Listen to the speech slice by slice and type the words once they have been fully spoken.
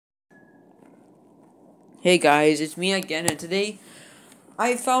Hey guys, it's me again, and today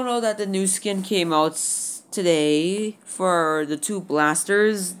I found out that the new skin came out today for the two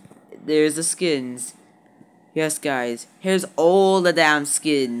blasters. There's the skins. Yes, guys, here's all the damn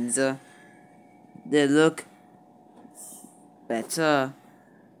skins. They look better.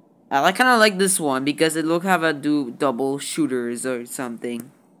 I kind of like this one because it look have a double shooters or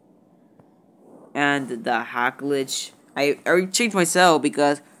something. And the hack glitch, I already changed myself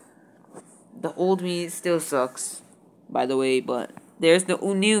because the old me still sucks, by the way, but there's the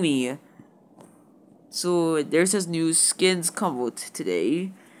new me. So there's this new skins come out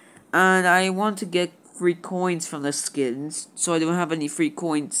today, and I want to get free coins from the skins. So I don't have any free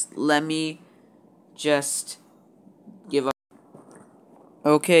coins. Let me just give up.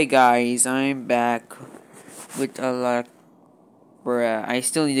 Okay, guys, I'm back with a lot. Bruh, I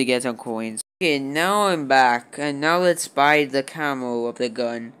still need to get some coins. Okay, now I'm back, and now let's buy the camo of the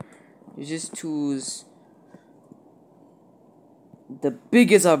gun. Let's just choose the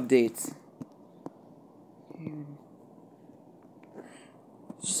biggest update.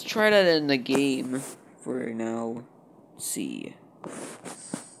 Just try that in the game for now. Let's see.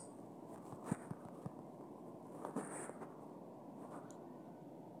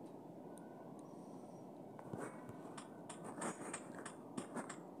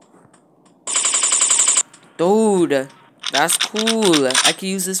 Dude, that's cool. I can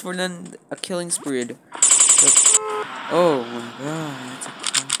use this for then a killing spree. Oh my god, that's a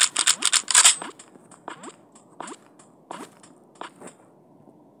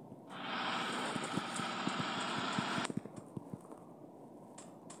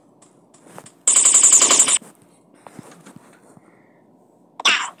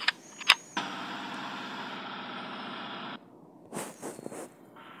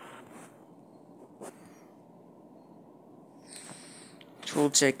troll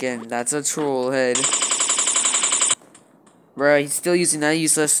chicken. That's a troll head. Bruh, he's still using that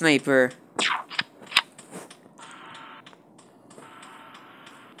useless sniper.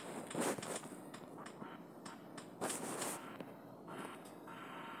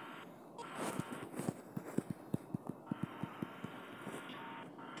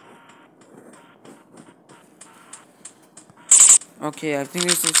 Okay, I think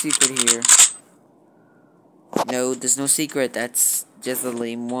there's no secret here. No, there's no secret. That's just a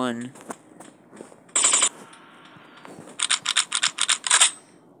lame one.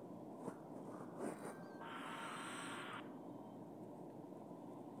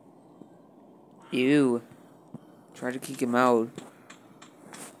 Ew. Try to kick him out.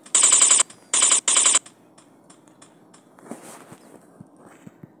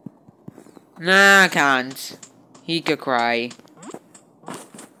 Nah, I can't. He could cry.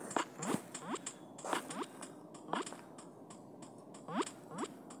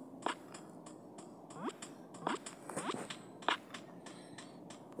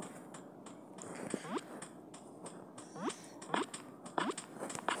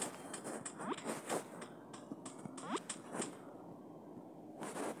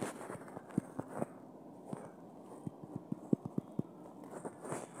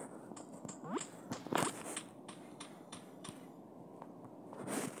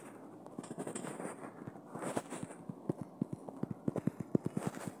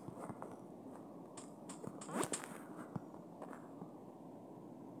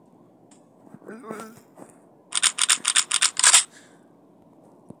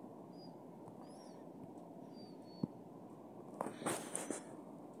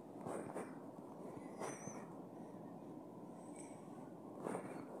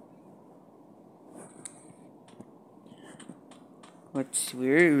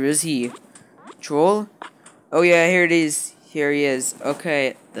 Where is he? Troll? Oh yeah, here it is. Here he is.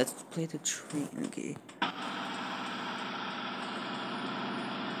 Okay, let's play the train. Okay.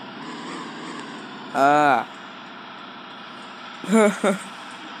 Ah.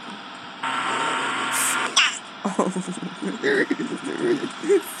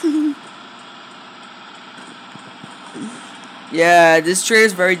 Yeah, this train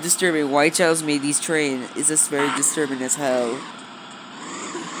is very disturbing. White Child's made these train is just very disturbing as hell.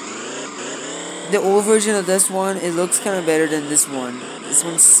 The old version of this one, it looks kind of better than this one. This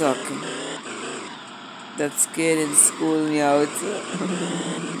one suck. That's good and school me out.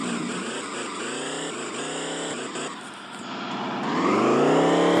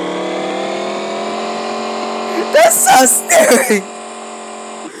 That's so scary!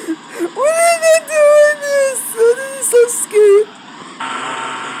 What are they doing this? That is so scary.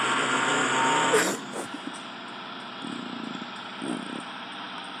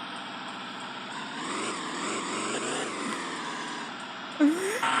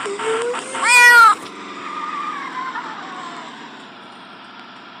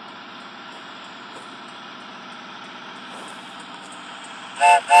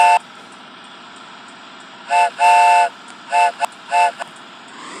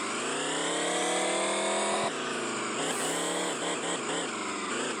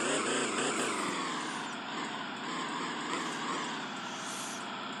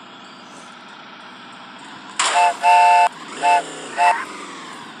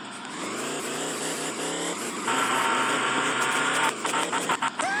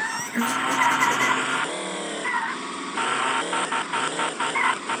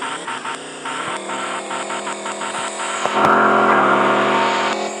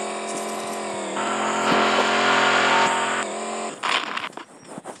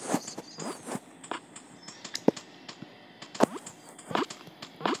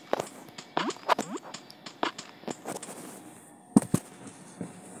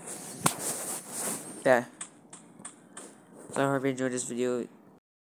 Yeah. So I hope you enjoyed this video.